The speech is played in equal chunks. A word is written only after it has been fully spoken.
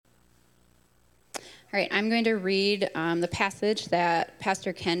All right, I'm going to read the passage that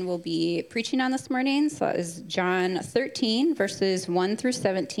Pastor Ken will be preaching on this morning. So that is John 13, verses 1 through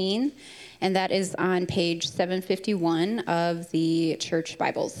 17, and that is on page 751 of the church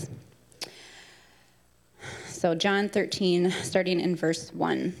Bibles. So John 13, starting in verse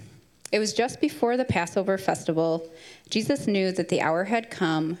 1. It was just before the Passover festival. Jesus knew that the hour had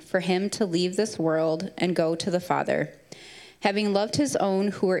come for him to leave this world and go to the Father. Having loved his own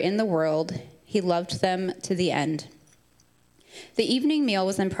who were in the world, he loved them to the end. The evening meal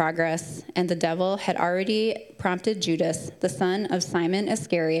was in progress, and the devil had already prompted Judas, the son of Simon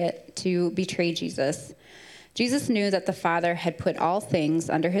Iscariot, to betray Jesus. Jesus knew that the Father had put all things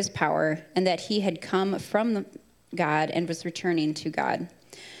under his power, and that he had come from God and was returning to God.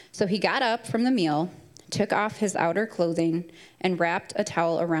 So he got up from the meal, took off his outer clothing, and wrapped a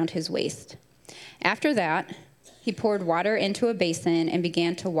towel around his waist. After that, he poured water into a basin and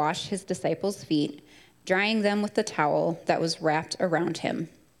began to wash his disciples' feet, drying them with the towel that was wrapped around him.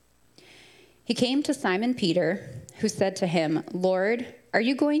 He came to Simon Peter, who said to him, "Lord, are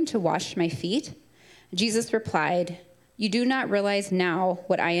you going to wash my feet?" Jesus replied, "You do not realize now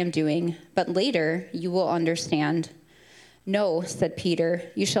what I am doing, but later you will understand." "No," said Peter,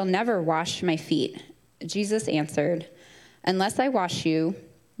 "you shall never wash my feet." Jesus answered, "Unless I wash you,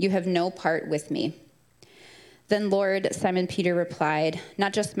 you have no part with me." "Then, Lord," Simon Peter replied,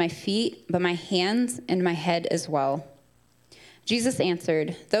 "not just my feet, but my hands and my head as well." Jesus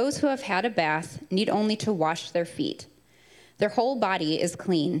answered, "Those who have had a bath need only to wash their feet. Their whole body is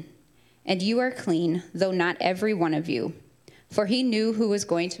clean, and you are clean, though not every one of you." For he knew who was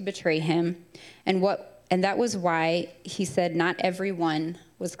going to betray him, and that was why he said not every one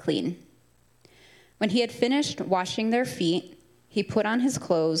was clean. When he had finished washing their feet, he put on his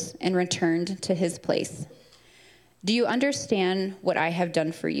clothes and returned to his place. "Do you understand what I have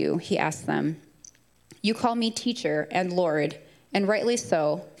done for you?" he asked them. "You call me teacher and Lord, and rightly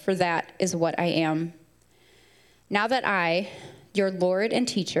so, for that is what I am. Now that I, your Lord and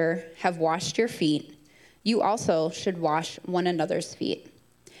teacher, have washed your feet, you also should wash one another's feet.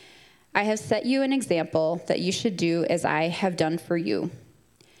 I have set you an example that you should do as I have done for you.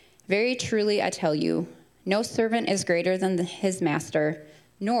 Very truly I tell you, no servant is greater than his master,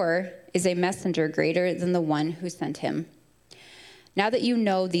 nor is a messenger greater than the one who sent him. Now that you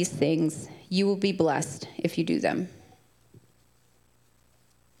know these things, you will be blessed if you do them."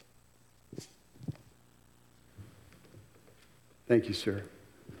 Thank you, sir.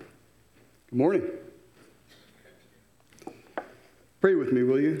 Good morning. Pray with me,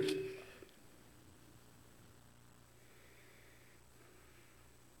 will you?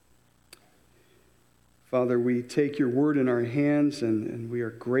 Father, we take your word in our hands, and we are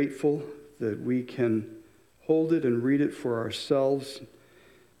grateful that we can hold it and read it for ourselves.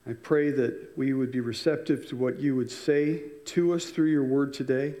 I pray that we would be receptive to what you would say to us through your word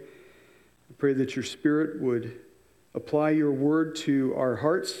today. I pray that your Spirit would apply your word to our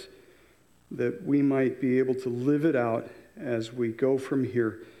hearts, that we might be able to live it out as we go from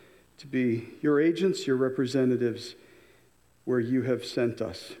here to be your agents, your representatives, where you have sent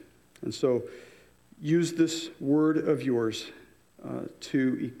us. And so, use this word of yours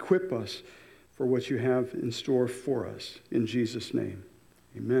to equip us for what you have in store for us. In Jesus' name,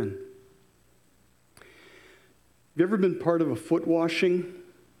 amen. Have you ever been part of a foot washing?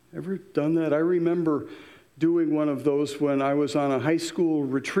 Ever done that? I remember doing one of those when I was on a high school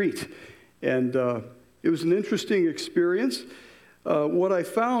retreat. And it was an interesting experience. What I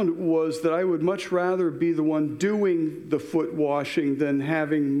found was that I would much rather be the one doing the foot washing than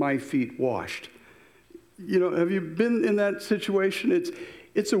having my feet washed. You know, have you been in that situation?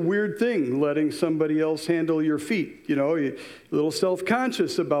 It's a weird thing letting somebody else handle your feet. You know, you're a little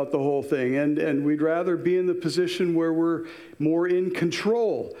self-conscious about the whole thing, and we'd rather be in the position where we're more in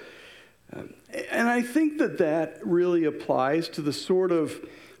control. And I think that really applies to the sort of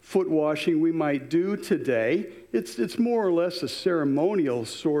foot washing we might do today. It's more or less a ceremonial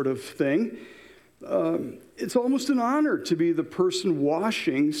sort of thing. It's almost an honor to be the person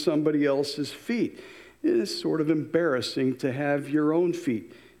washing somebody else's feet. It is sort of embarrassing to have your own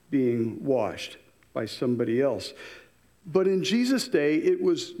feet being washed by somebody else. But in Jesus' day, it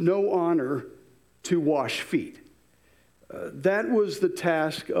was no honor to wash feet. That was the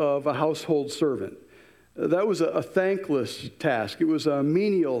task of a household servant. That was a thankless task. It was a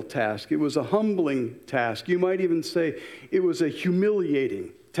menial task. It was a humbling task. You might even say it was a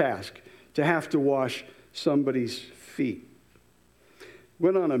humiliating task to have to wash somebody's feet.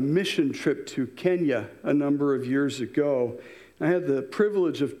 Went on a mission trip to Kenya a number of years ago. I had the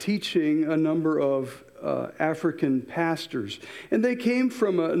privilege of teaching a number of African pastors. And they came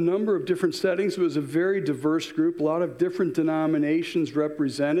from a number of different settings. It was a very diverse group, a lot of different denominations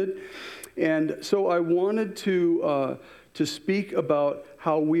represented. And so I wanted to speak about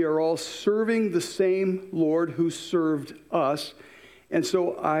how we are all serving the same Lord who served us. And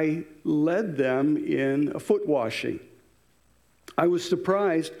so I led them in a foot washing. I was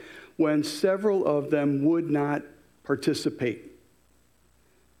surprised when several of them would not participate.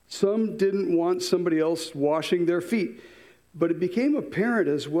 Some didn't want somebody else washing their feet. But it became apparent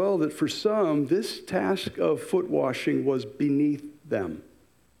as well that for some, this task of foot washing was beneath them.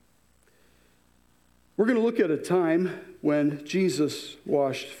 We're going to look at a time when Jesus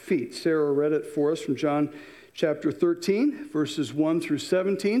washed feet. Sarah read it for us from John chapter 13, verses 1 through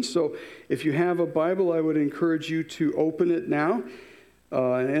 17. So if you have a Bible, I would encourage you to open it now.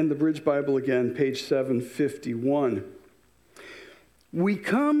 And the Bridge Bible again, page 751. We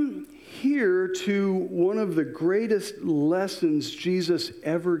come here to one of the greatest lessons Jesus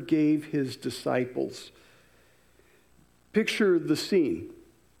ever gave his disciples. Picture the scene.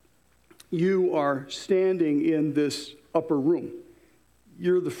 You are standing in this upper room.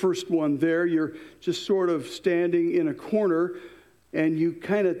 You're the first one there. You're just sort of standing in a corner, and you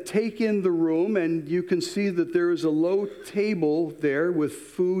kind of take in the room, and you can see that there is a low table there with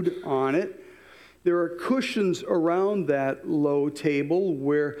food on it. There are cushions around that low table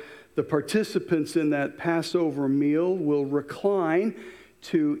where the participants in that Passover meal will recline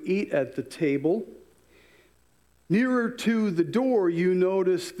to eat at the table. Nearer to the door, you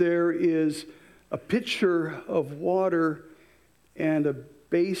notice there is a pitcher of water and a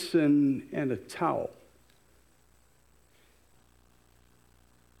basin and a towel.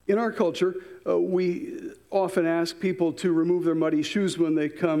 In our culture, we often ask people to remove their muddy shoes when they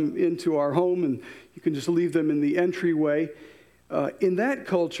come into our home, and you can just leave them in the entryway. In that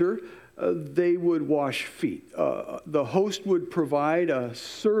culture, they would wash feet. The host would provide a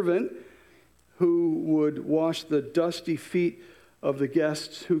servant who would wash the dusty feet of the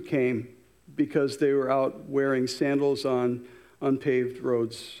guests who came because they were out wearing sandals on unpaved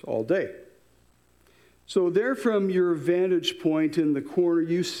roads all day. So there from your vantage point in the corner,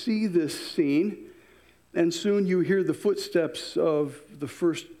 you see this scene, and soon you hear the footsteps of the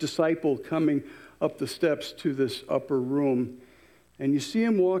first disciple coming up the steps to this upper room. And you see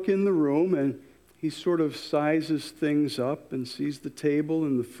him walk in the room, and he sort of sizes things up and sees the table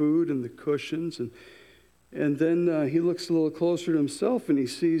and the food and the cushions. And then he looks a little closer to himself, and he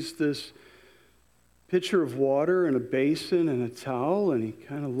sees this pitcher of water and a basin and a towel, and he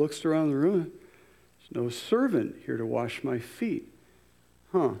kind of looks around the room. There's no servant here to wash my feet.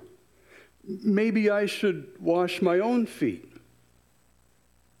 Maybe I should wash my own feet.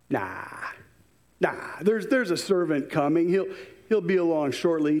 Nah, there's a servant coming. He'll be along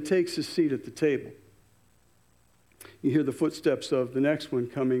shortly. He takes his seat at the table. You hear the footsteps of the next one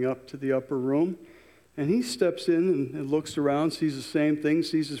coming up to the upper room. And he steps in and looks around, sees the same thing,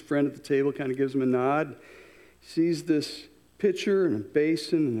 sees his friend at the table, kind of gives him a nod. Sees this pitcher and a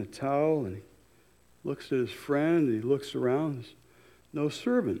basin and a towel, and he looks at his friend, and he looks around. There's no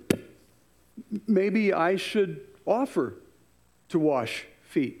servant. Maybe I should offer to wash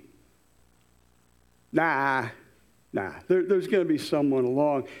feet. Nah. There's going to be someone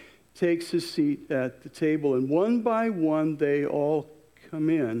along. Takes his seat at the table, and one by one they all come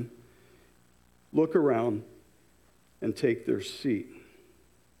in, look around, and take their seat.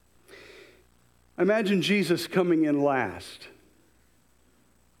 Imagine Jesus coming in last,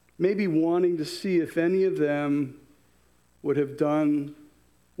 maybe wanting to see if any of them would have done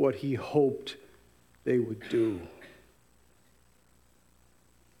what he hoped they would do.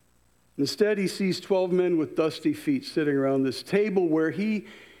 Instead, he sees 12 men with dusty feet sitting around this table where he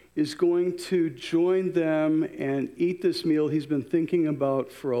is going to join them and eat this meal he's been thinking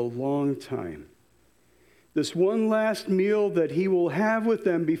about for a long time. This one last meal that he will have with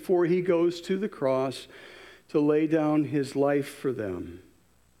them before he goes to the cross to lay down his life for them.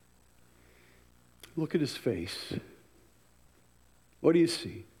 Look at his face. What do you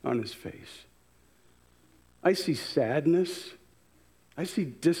see on his face? I see sadness. I see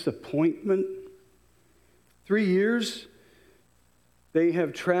disappointment. 3 years, they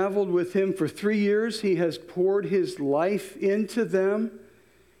have traveled with him. For 3 years, he has poured his life into them,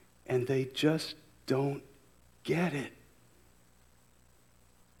 and they just don't get it.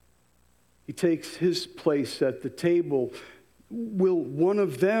 He takes his place at the table. Will one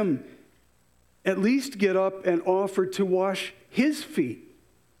of them at least get up and offer to wash his feet?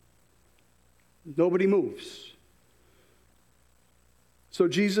 Nobody moves. So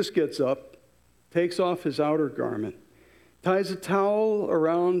Jesus gets up, takes off his outer garment, ties a towel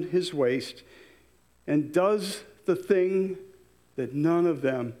around his waist, and does the thing that none of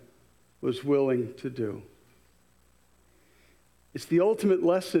them was willing to do. It's the ultimate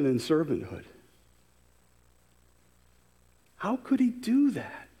lesson in servanthood. How could he do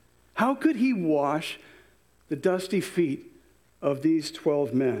that? How could he wash the dusty feet of these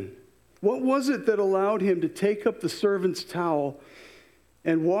 12 men? What was it that allowed him to take up the servant's towel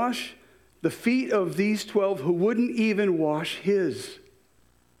and wash the feet of these 12 who wouldn't even wash his?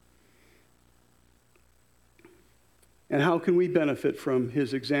 And how can we benefit from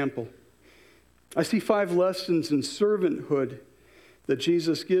his example? I see 5 lessons in servanthood that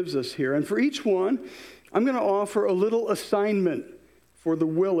Jesus gives us here. And for each one, I'm going to offer a little assignment for the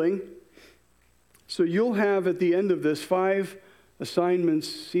willing. So you'll have at the end of this 5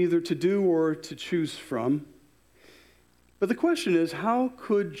 assignments either to do or to choose from. But the question is, how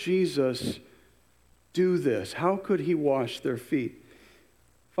could Jesus do this? How could he wash their feet?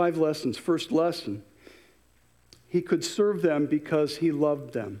 5 lessons. First lesson, he could serve them because he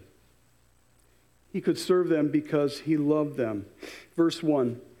loved them. He could serve them because he loved them. Verse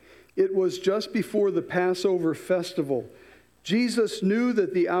 1, it was just before the Passover festival. Jesus knew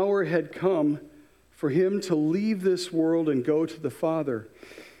that the hour had come for him to leave this world and go to the Father.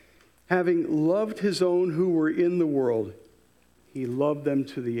 Having loved his own who were in the world, he loved them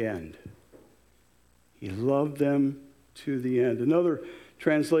to the end. He loved them to the end. Another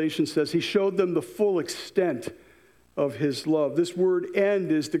translation says he showed them the full extent of his love. This word end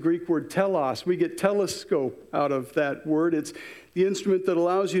is the Greek word telos. We get telescope out of that word. It's the instrument that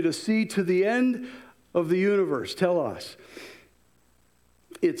allows you to see to the end of the universe, telos.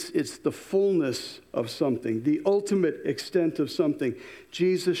 It's the fullness of something, the ultimate extent of something.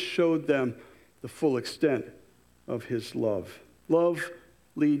 Jesus showed them the full extent of his love. Love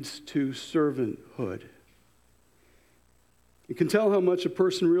leads to servanthood. You can tell how much a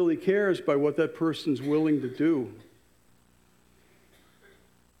person really cares by what that person's willing to do.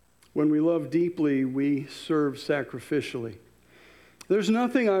 When we love deeply, we serve sacrificially. There's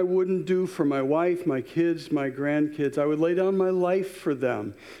nothing I wouldn't do for my wife, my kids, my grandkids. I would lay down my life for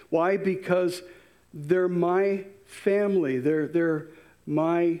them. Why? Because they're my family. They're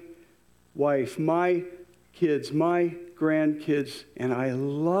my wife, my kids, my grandkids, and I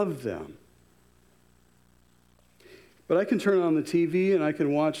love them. But I can turn on the TV and I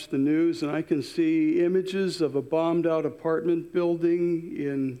can watch the news and I can see images of a bombed out apartment building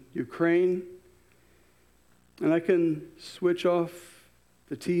in Ukraine. And I can switch off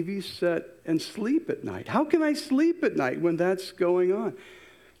the TV set and sleep at night. How can I sleep at night when that's going on?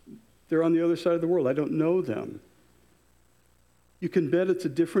 They're on the other side of the world. I don't know them. You can bet it's a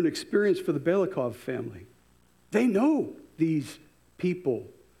different experience for the Belikov family. They know these people.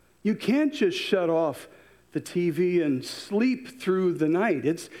 You can't just shut off the TV and sleep through the night.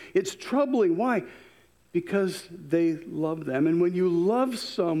 It's troubling. Why? Because they love them. And when you love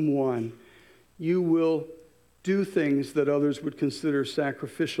someone, you will do things that others would consider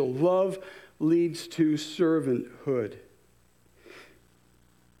sacrificial. Love leads to servanthood.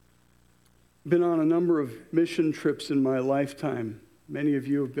 Been on a number of mission trips in my lifetime. Many of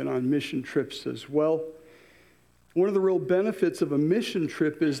you have been on mission trips as well. One of the real benefits of a mission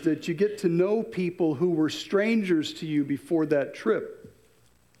trip is that you get to know people who were strangers to you before that trip.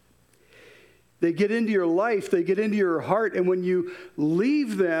 They get into your life, they get into your heart, and when you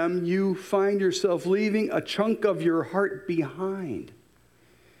leave them, you find yourself leaving a chunk of your heart behind.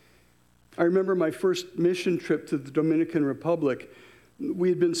 I remember my first mission trip to the Dominican Republic. We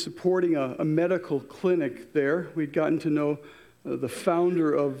had been supporting a medical clinic there. We'd gotten to know the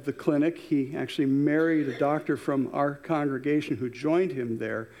founder of the clinic. He actually married a doctor from our congregation who joined him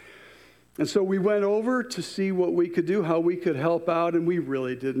there. And so we went over to see what we could do, how we could help out, and we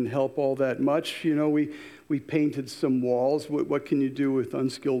really didn't help all that much. You know, we painted some walls. What can you do with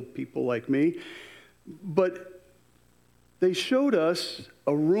unskilled people like me? But they showed us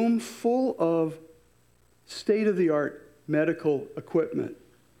a room full of state-of-the-art medical equipment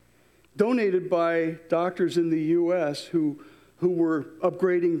donated by doctors in the U.S. who were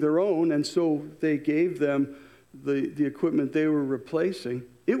upgrading their own, and so they gave them the equipment they were replacing.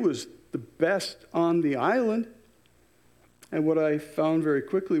 It was the best on the island. And what I found very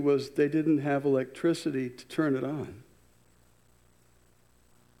quickly was they didn't have electricity to turn it on.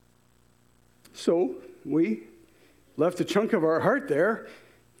 So we left a chunk of our heart there,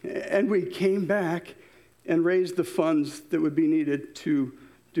 and we came back and raised the funds that would be needed to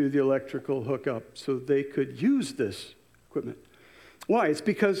do the electrical hookup so they could use this equipment. Why? It's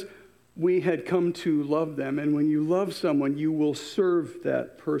because we had come to love them, and when you love someone, you will serve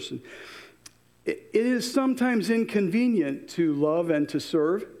that person. It is sometimes inconvenient to love and to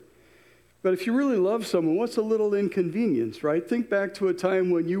serve. But if you really love someone, what's a little inconvenience, right? Think back to a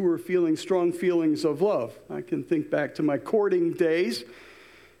time when you were feeling strong feelings of love. I can think back to my courting days.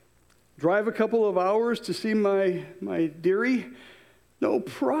 Drive a couple of hours to see my dearie? No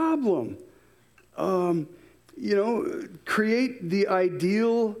problem. Create the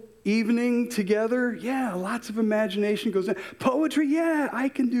ideal evening together. Yeah, lots of imagination goes in. Poetry, yeah, I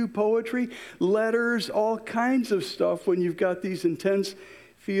can do poetry. Letters, all kinds of stuff when you've got these intense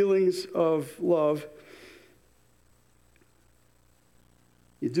feelings of love.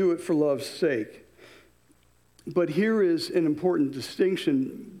 You do it for love's sake. But here is an important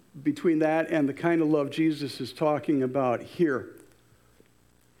distinction between that and the kind of love Jesus is talking about here.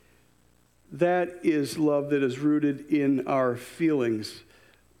 That is love that is rooted in our feelings.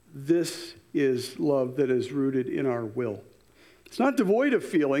 This is love that is rooted in our will. It's not devoid of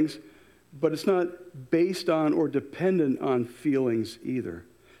feelings, but it's not based on or dependent on feelings either.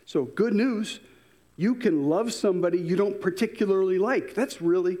 So good news, you can love somebody you don't particularly like. That's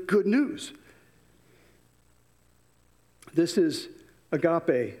really good news. This is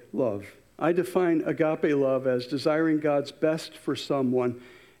agape love. I define agape love as desiring God's best for someone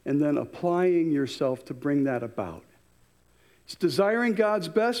and then applying yourself to bring that about. It's desiring God's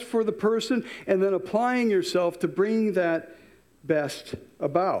best for the person and then applying yourself to bring that best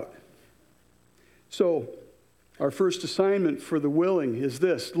about. So, our first assignment for the willing is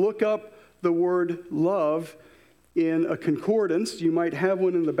this. Look up the word love in a concordance. You might have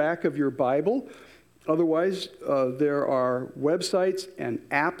one in the back of your Bible. Otherwise, there are websites and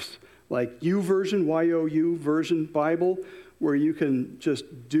apps like YouVersion, Y-O-U Version Bible, where you can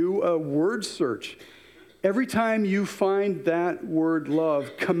just do a word search. Every time you find that word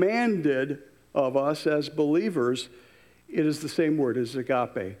love commanded of us as believers, it is the same word as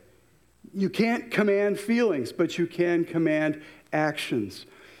agape. You can't command feelings, but you can command actions.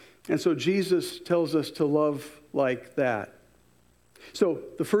 And so Jesus tells us to love like that. So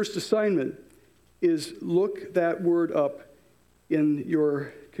the first assignment is look that word up in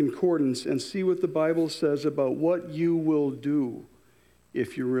your concordance and see what the Bible says about what you will do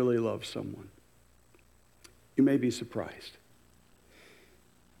if you really love someone. You may be surprised.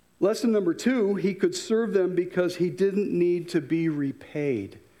 Lesson number 2, he could serve them because he didn't need to be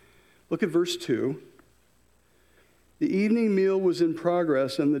repaid. Look at verse 2. The evening meal was in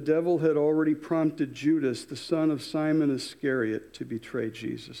progress, and the devil had already prompted Judas, the son of Simon Iscariot, to betray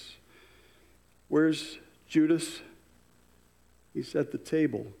Jesus. Where's Judas? He's at the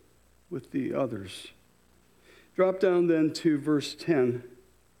table with the others. Drop down then to verse 10.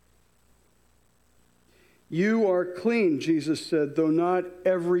 You are clean, Jesus said, though not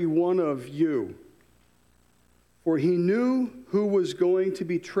every one of you. For he knew who was going to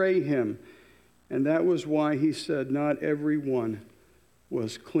betray him, and that was why he said not every one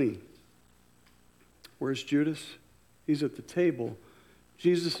was clean. Where's Judas? He's at the table.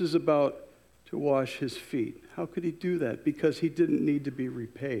 Jesus is about to wash his feet. How could he do that? Because he didn't need to be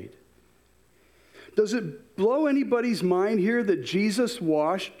repaid. Does it blow anybody's mind here that Jesus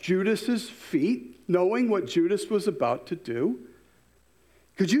washed Judas's feet, knowing what Judas was about to do?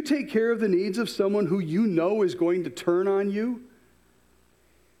 Could you take care of the needs of someone who you know is going to turn on you?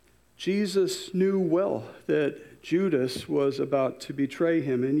 Jesus knew well that Judas was about to betray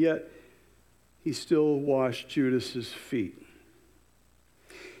him, and yet he still washed Judas's feet.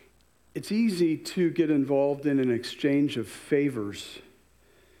 It's easy to get involved in an exchange of favors,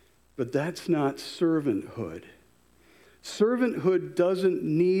 but that's not servanthood. Servanthood doesn't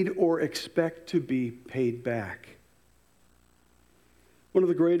need or expect to be paid back. One of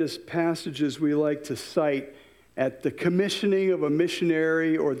the greatest passages we like to cite at the commissioning of a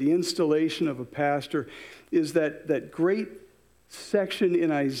missionary or the installation of a pastor is that great section in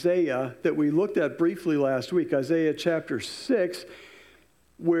Isaiah that we looked at briefly last week, Isaiah chapter 6,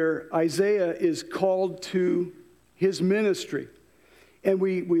 where Isaiah is called to his ministry. And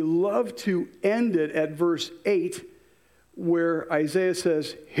we love to end it at verse 8, where Isaiah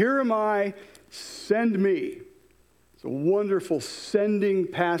says, "Here am I, send me." It's a wonderful sending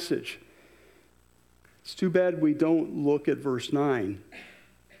passage. It's too bad we don't look at verse 9.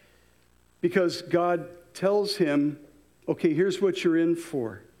 Because God tells him, okay, here's what you're in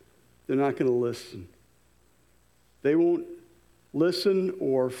for. They're not going to listen. They won't listen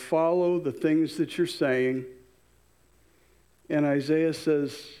or follow the things that you're saying. And Isaiah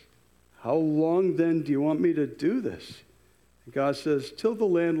says, how long then do you want me to do this? And God says, till the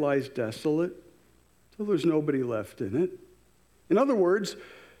land lies desolate, till there's nobody left in it. In other words,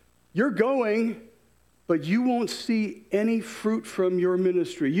 you're going, but you won't see any fruit from your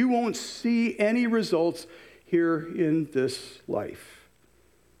ministry. You won't see any results here in this life.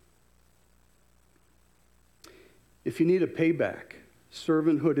 if you need a payback,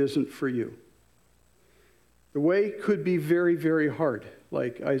 servanthood isn't for you. The way could be very, very hard,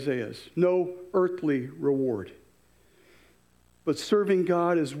 like Isaiah's. No earthly reward. But serving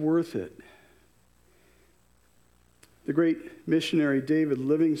God is worth it. The great missionary David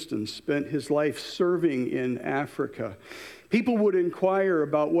Livingstone spent his life serving in Africa. People would inquire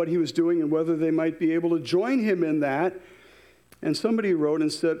about what he was doing and whether they might be able to join him in that. And somebody wrote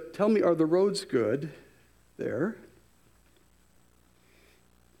and said, "Tell me, are the roads good there?"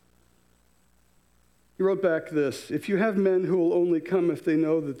 He wrote back this: "If you have men who will only come if they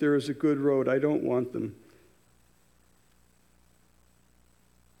know that there is a good road, I don't want them.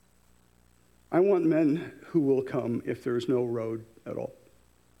 I want men who will come if there is no road at all."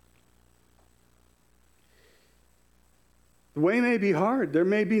 The way may be hard. There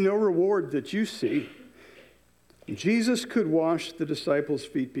may be no reward that you see. Jesus could wash the disciples'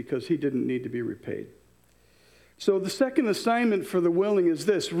 feet because he didn't need to be repaid. So the second assignment for the willing is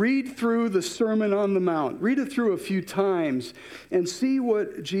this: read through the Sermon on the Mount. Read it through a few times and see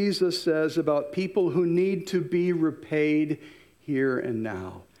what Jesus says about people who need to be repaid here and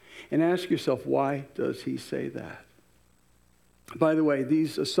now. And ask yourself, why does he say that? By the way,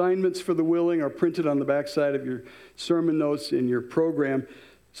 these assignments for the willing are printed on the backside of your sermon notes in your program.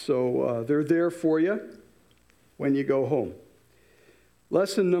 So they're there for you when you go home.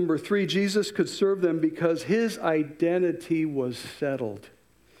 Lesson number 3, Jesus could serve them because his identity was settled.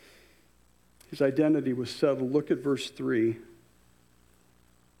 His identity was settled. Look at verse 3.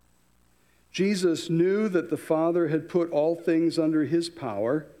 Jesus knew that the Father had put all things under his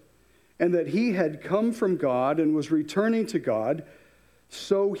power, and that he had come from God and was returning to God.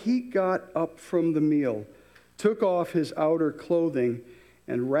 So he got up from the meal, took off his outer clothing,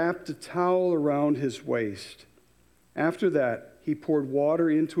 and wrapped a towel around his waist. After that, he poured water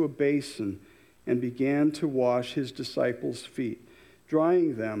into a basin and began to wash his disciples' feet,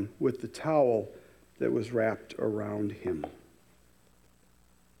 drying them with the towel that was wrapped around him.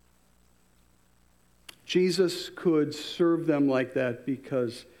 Jesus could serve them like that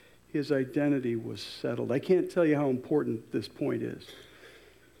because his identity was settled. I can't tell you how important this point is.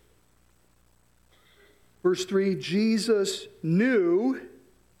 Verse 3, Jesus knew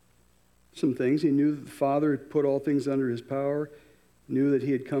some things. He knew that the Father had put all things under his power. He knew that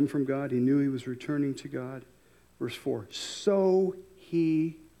he had come from God. He knew he was returning to God. Verse 4, so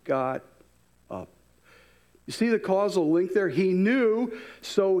he got up. You see the causal link there? He knew,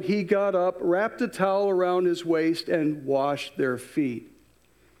 so he got up, wrapped a towel around his waist, and washed their feet.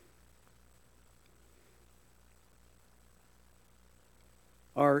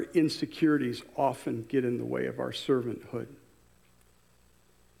 Our insecurities often get in the way of our servanthood.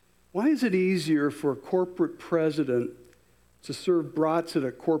 Why is it easier for a corporate president to serve brats at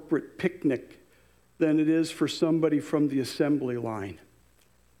a corporate picnic than it is for somebody from the assembly line?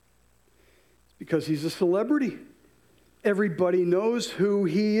 It's because he's a celebrity. Everybody knows who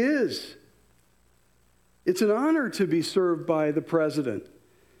he is. It's an honor to be served by the president.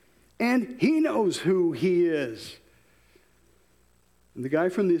 And he knows who he is. And the guy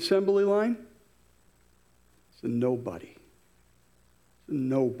from the assembly line is a nobody. It's a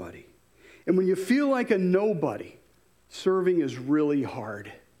nobody. And when you feel like a nobody, serving is really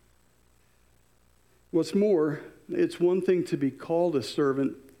hard. What's more, it's one thing to be called a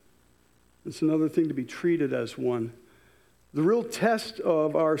servant. It's another thing to be treated as one. The real test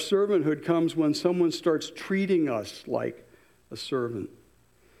of our servanthood comes when someone starts treating us like a servant.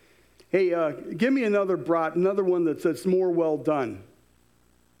 Hey, give me another brat, another one that's more well done.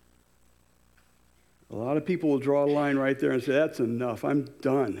 A lot of people will draw a line right there and say, that's enough. I'm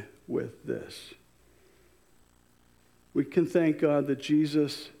done with this. We can thank God that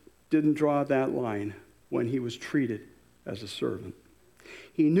Jesus didn't draw that line when he was treated as a servant.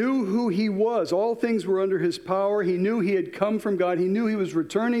 He knew who he was. All things were under his power. He knew he had come from God. He knew he was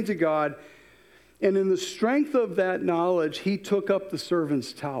returning to God. And in the strength of that knowledge, he took up the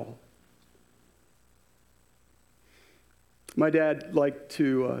servant's towel. My dad liked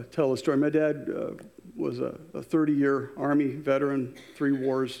to tell a story. My dad was a 30-year Army veteran, 3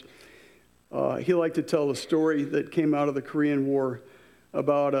 wars. He liked to tell a story that came out of the Korean War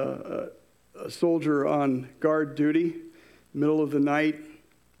about a soldier on guard duty, middle of the night,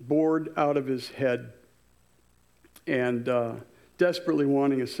 bored out of his head, and desperately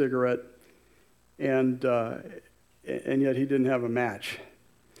wanting a cigarette, and yet he didn't have a match.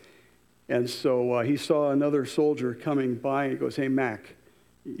 And so he saw another soldier coming by, and he goes, "Hey, Mac,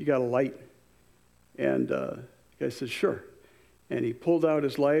 you got a light?" And the guy said, "Sure." And he pulled out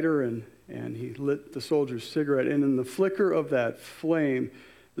his lighter, and he lit the soldier's cigarette. And in the flicker of that flame,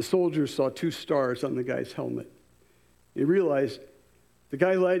 the soldier saw 2 stars on the guy's helmet. He realized the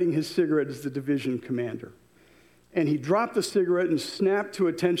guy lighting his cigarette is the division commander. And he dropped the cigarette and snapped to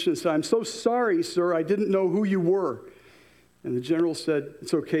attention and said, "I'm so sorry, sir, I didn't know who you were." And the general said,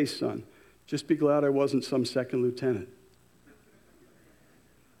 "It's okay, son. Just be glad I wasn't some second lieutenant."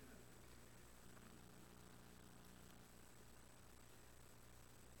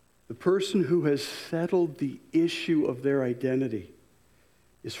 The person who has settled the issue of their identity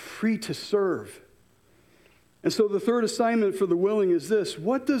is free to serve. And so the third assignment for the willing is this: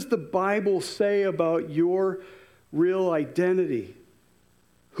 what does the Bible say about your real identity?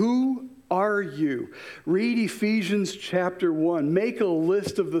 Who are you? Read Ephesians chapter 1. Make a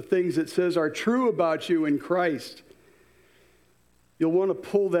list of the things it says are true about you in Christ. You'll want to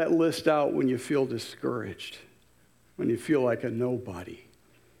pull that list out when you feel discouraged, when you feel like a nobody.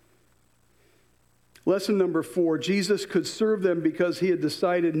 Lesson number 4, Jesus could serve them because he had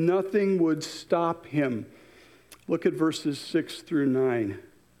decided nothing would stop him. Look at verses 6 through 9.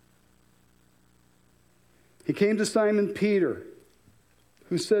 He came to Simon Peter,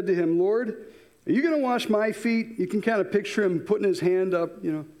 who said to him, "Lord, are you going to wash my feet?" You can kind of picture him putting his hand up,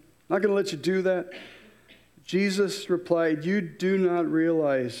 not going to let you do that. Jesus replied, "You do not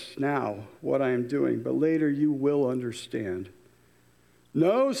realize now what I am doing, but later you will understand."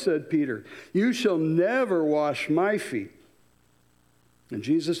 "No," said Peter, "you shall never wash my feet." And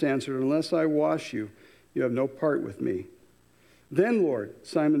Jesus answered, "Unless I wash you, you have no part with me." "Then, Lord,"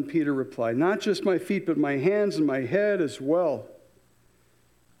 Simon Peter replied, "not just my feet, but my hands and my head as well."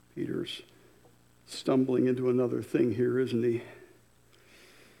 Peter's stumbling into another thing here, isn't he?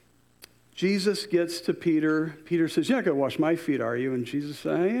 Jesus gets to Peter. Peter says, "You're not going to wash my feet, are you?" And Jesus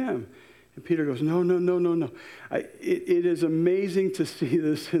said, "I am." And Peter goes, "No. It is amazing to see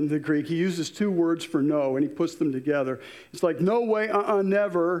this in the Greek. He uses two words for no, and he puts them together. It's like, no way,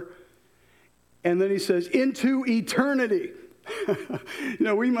 never. And then he says, into eternity.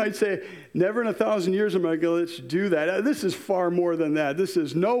 We might say, never in 1,000 years am I going to let you do that. This is far more than that. This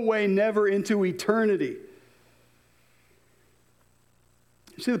is no way, never, into eternity.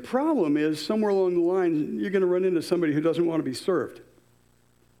 See, the problem is, somewhere along the line, you're going to run into somebody who doesn't want to be served.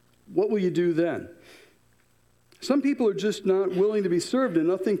 What will you do then? Some people are just not willing to be served, and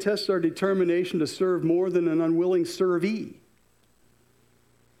nothing tests our determination to serve more than an unwilling servee.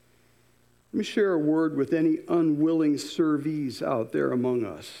 Let me share a word with any unwilling servees out there among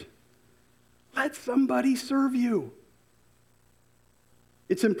us. Let somebody serve you.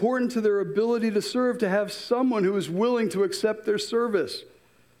 It's important to their ability to serve to have someone who is willing to accept their service.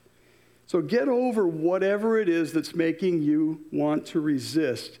 So get over whatever it is that's making you want to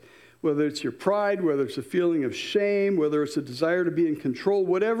resist. Whether it's your pride, whether it's a feeling of shame, whether it's a desire to be in control,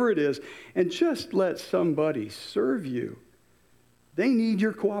 whatever it is, and just let somebody serve you. They need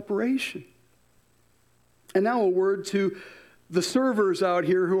your cooperation. And now a word to the servers out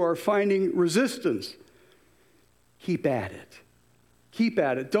here who are finding resistance. Keep at it. Keep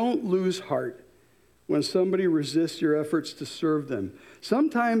at it. Don't lose heart when somebody resists your efforts to serve them.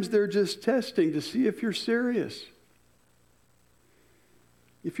 Sometimes they're just testing to see if you're serious.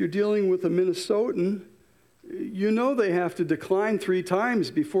 If you're dealing with a Minnesotan, they have to decline 3 times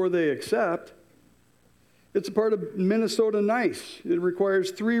before they accept. It's a part of Minnesota nice. It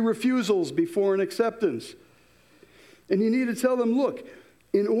requires 3 refusals before an acceptance. And you need to tell them, look,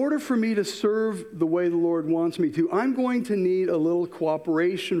 in order for me to serve the way the Lord wants me to, I'm going to need a little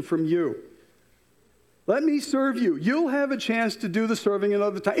cooperation from you. Let me serve you. You'll have a chance to do the serving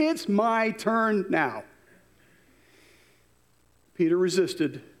another time. It's my turn now. Peter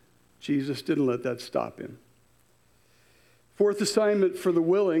resisted. Jesus didn't let that stop him. Fourth assignment for the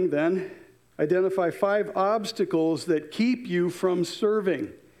willing, then, identify 5 obstacles that keep you from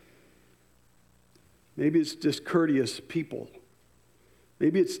serving. Maybe it's discourteous people.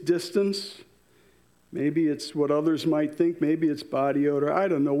 Maybe it's distance. Maybe it's what others might think. Maybe it's body odor. I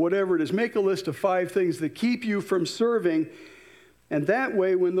don't know. Whatever it is, make a list of 5 things that keep you from serving. And that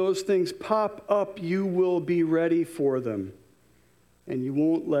way, when those things pop up, you will be ready for them. And you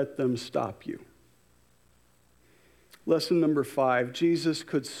won't let them stop you. Lesson number 5, Jesus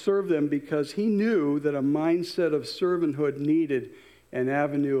could serve them because he knew that a mindset of servanthood needed an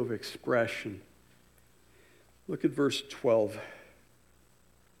avenue of expression. Look at verse 12.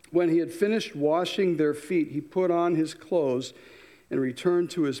 When he had finished washing their feet, he put on his clothes and returned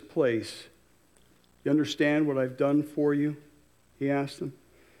to his place. You understand what I've done for you? He asked them.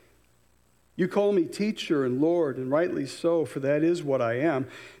 You call me teacher and Lord, and rightly so, for that is what I am.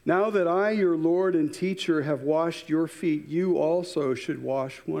 Now that I, your Lord and teacher, have washed your feet, you also should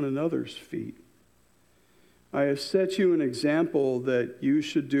wash one another's feet. I have set you an example that you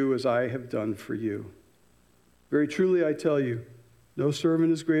should do as I have done for you. Very truly I tell you, no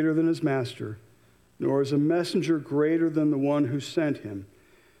servant is greater than his master, nor is a messenger greater than the one who sent him.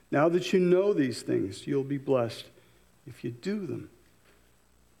 Now that you know these things, you'll be blessed if you do them.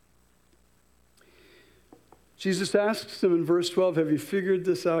 Jesus asks him in verse 12, have you figured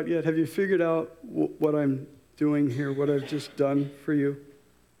this out yet? Have you figured out what I'm doing here, what I've just done for you?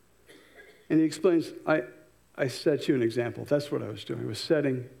 And he explains, I set you an example. That's what I was doing. I was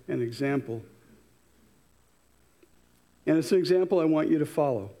setting an example. And it's an example I want you to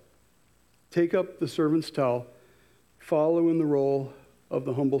follow. Take up the servant's towel. Follow in the role of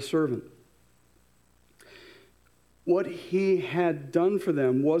the humble servant. What he had done for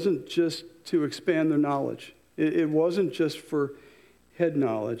them wasn't just to expand their knowledge. It wasn't just for head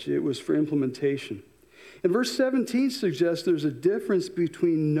knowledge. It was for implementation. And verse 17 suggests there's a difference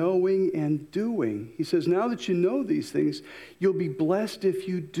between knowing and doing. He says, now that you know these things, you'll be blessed if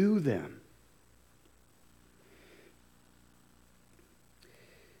you do them.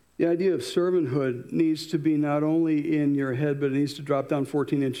 The idea of servanthood needs to be not only in your head, but it needs to drop down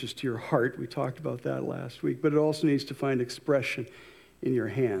 14 inches to your heart. We talked about that last week. But it also needs to find expression in your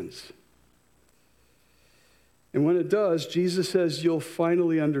hands. And when it does, Jesus says you'll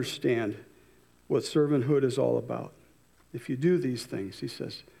finally understand what servanthood is all about. If you do these things, he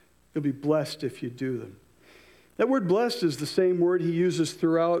says, you'll be blessed if you do them. That word blessed is the same word he uses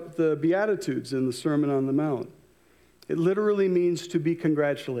throughout the Beatitudes in the Sermon on the Mount. It literally means to be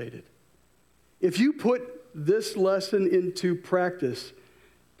congratulated. If you put this lesson into practice,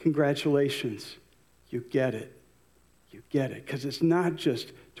 congratulations, you get it. You get it. Because it's not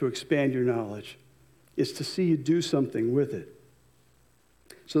just to expand your knowledge. It's to see you do something with it.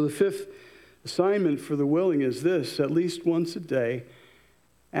 So the fifth assignment for the willing is this: at least once a day,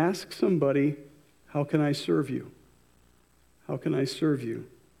 ask somebody, how can I serve you? How can I serve you?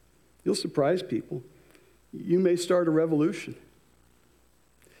 You'll surprise people. You may start a revolution.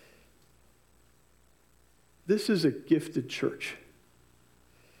 This is a gifted church.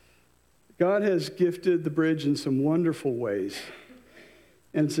 God has gifted the Bridge in some wonderful ways.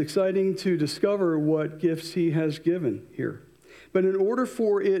 And it's exciting to discover what gifts he has given here. But in order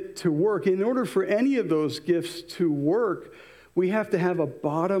for it to work, in order for any of those gifts to work, we have to have a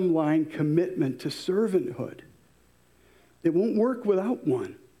bottom line commitment to servanthood. It won't work without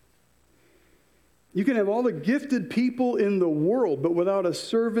one. You can have all the gifted people in the world, but without a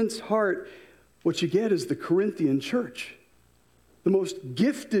servant's heart, what you get is the Corinthian church, the most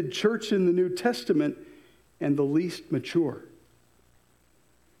gifted church in the New Testament and the least mature.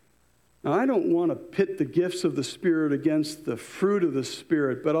 Now, I don't want to pit the gifts of the Spirit against the fruit of the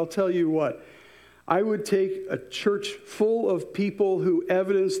Spirit, but I'll tell you what. I would take a church full of people who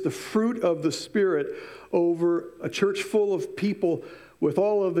evidence the fruit of the Spirit over a church full of people with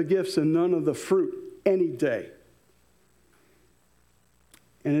all of the gifts and none of the fruit any day.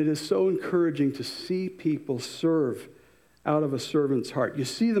 And it is so encouraging to see people serve out of a servant's heart. You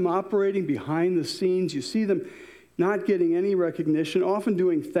see them operating behind the scenes. You see them not getting any recognition, often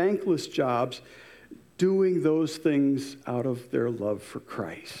doing thankless jobs, doing those things out of their love for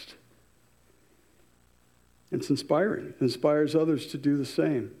Christ. It's inspiring. It inspires others to do the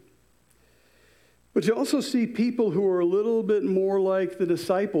same. But you also see people who are a little bit more like the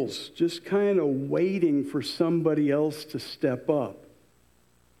disciples, just kind of waiting for somebody else to step up.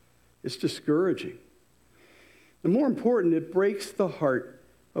 It's discouraging. And more important, it breaks the heart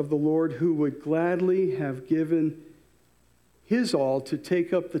of the Lord, who would gladly have given his all to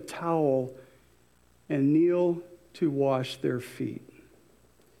take up the towel and kneel to wash their feet.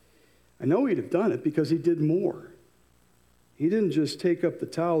 I know he'd have done it because he did more. He didn't just take up the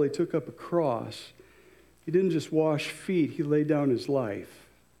towel, he took up a cross. He didn't just wash feet, he laid down his life.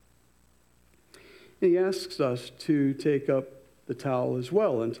 And he asks us to take up the towel as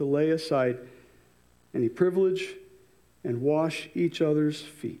well and to lay aside any privilege and wash each other's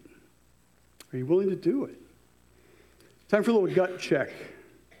feet. Are you willing to do it? Time for a little gut check.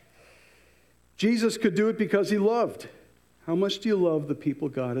 Jesus could do it because he loved. How much do you love the people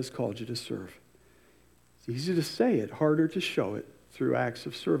God has called you to serve? It's easy to say it, harder to show it through acts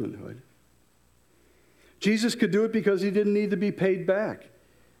of servanthood. Jesus could do it because he didn't need to be paid back.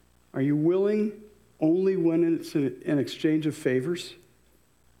 Are you willing only when it's an exchange of favors?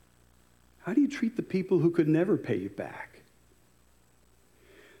 How do you treat the people who could never pay you back?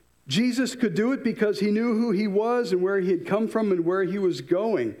 Jesus could do it because he knew who he was and where he had come from and where he was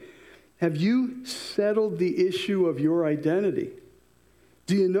going. Have you settled the issue of your identity?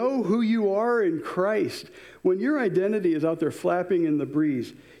 Do you know who you are in Christ? When your identity is out there flapping in the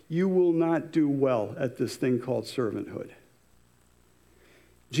breeze, you will not do well at this thing called servanthood.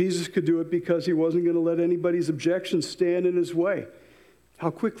 Jesus could do it because he wasn't going to let anybody's objections stand in his way.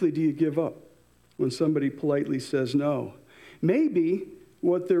 How quickly do you give up when somebody politely says no? Maybe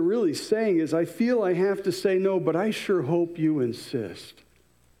what they're really saying is, I feel I have to say no, but I sure hope you insist.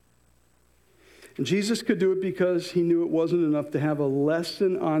 And Jesus could do it because he knew it wasn't enough to have a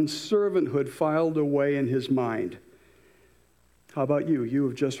lesson on servanthood filed away in his mind. How about you? You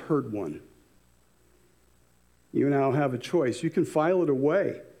have just heard one. You now have a choice. You can file it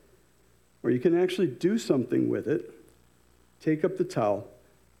away, or you can actually do something with it, take up the towel,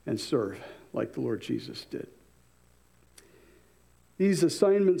 and serve like the Lord Jesus did. These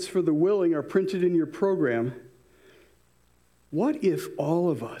assignments for the willing are printed in your program. What if all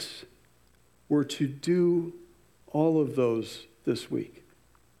of us were to do all of those this week?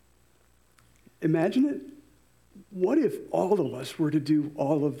 Imagine it. What if all of us were to do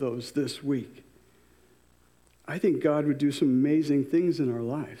all of those this week? I think God would do some amazing things in our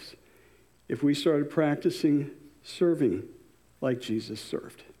lives if we started practicing serving like Jesus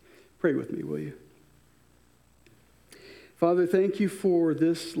served. Pray with me, will you? Father, thank you for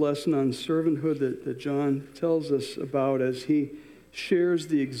this lesson on servanthood that John tells us about as he shares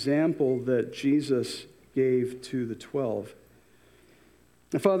the example that Jesus gave to the 12.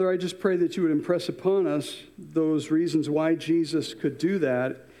 And Father, I just pray that you would impress upon us those reasons why Jesus could do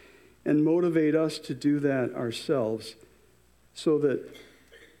that and motivate us to do that ourselves so that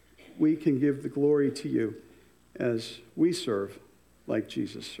we can give the glory to you as we serve like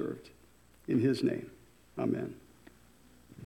Jesus served. In his name, amen.